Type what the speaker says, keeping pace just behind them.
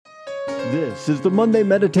This is the Monday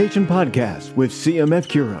Meditation Podcast with CMF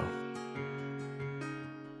Curo.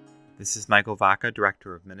 This is Michael Vaca,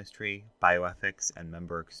 Director of Ministry, Bioethics, and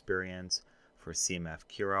Member Experience for CMF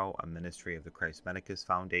Curo, a ministry of the Christ Medicus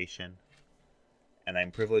Foundation. And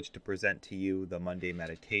I'm privileged to present to you the Monday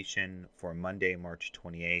Meditation for Monday, March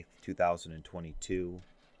 28th, 2022.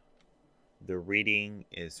 The reading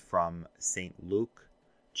is from St. Luke,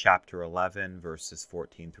 chapter 11, verses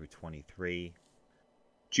 14 through 23.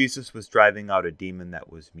 Jesus was driving out a demon that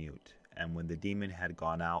was mute, and when the demon had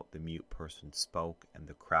gone out, the mute person spoke, and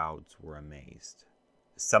the crowds were amazed.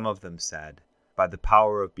 Some of them said, "By the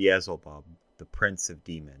power of Beelzebub, the prince of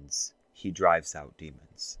demons, he drives out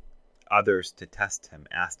demons." Others, to test him,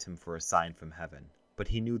 asked him for a sign from heaven. But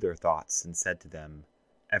he knew their thoughts, and said to them,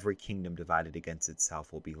 "Every kingdom divided against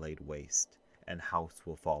itself will be laid waste, and house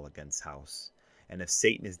will fall against house. And if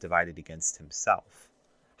Satan is divided against himself,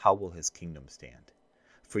 how will his kingdom stand?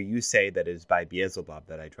 For you say that it is by Beelzebub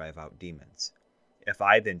that I drive out demons. If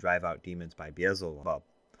I then drive out demons by Beelzebub,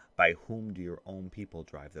 by whom do your own people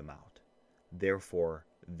drive them out? Therefore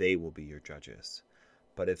they will be your judges.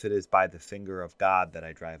 But if it is by the finger of God that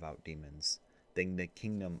I drive out demons, then the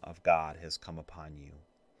kingdom of God has come upon you.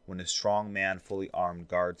 When a strong man fully armed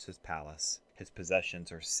guards his palace, his possessions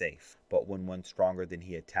are safe. But when one stronger than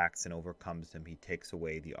he attacks and overcomes him, he takes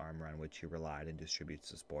away the armor on which he relied and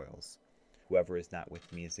distributes the spoils. Whoever is not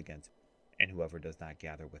with me is against me, and whoever does not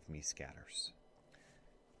gather with me scatters."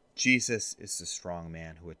 Jesus is the strong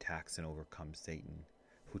man who attacks and overcomes Satan,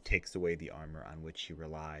 who takes away the armor on which he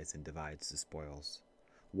relies and divides the spoils.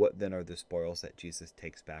 What then are the spoils that Jesus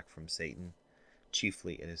takes back from Satan?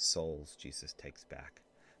 Chiefly it is souls Jesus takes back.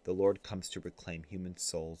 The Lord comes to reclaim human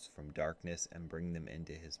souls from darkness and bring them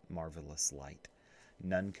into his marvelous light.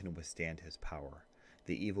 None can withstand his power.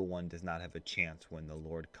 The evil one does not have a chance when the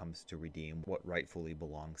Lord comes to redeem what rightfully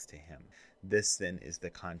belongs to him. This, then, is the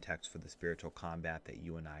context for the spiritual combat that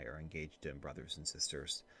you and I are engaged in, brothers and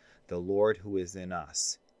sisters. The Lord who is in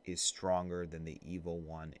us is stronger than the evil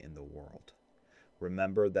one in the world.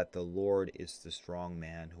 Remember that the Lord is the strong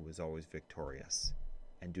man who is always victorious,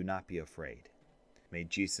 and do not be afraid. May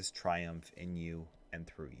Jesus triumph in you and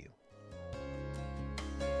through you.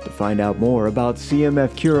 To find out more about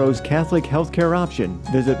CMF Curo's Catholic healthcare option,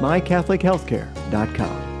 visit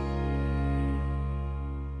mycatholichealthcare.com.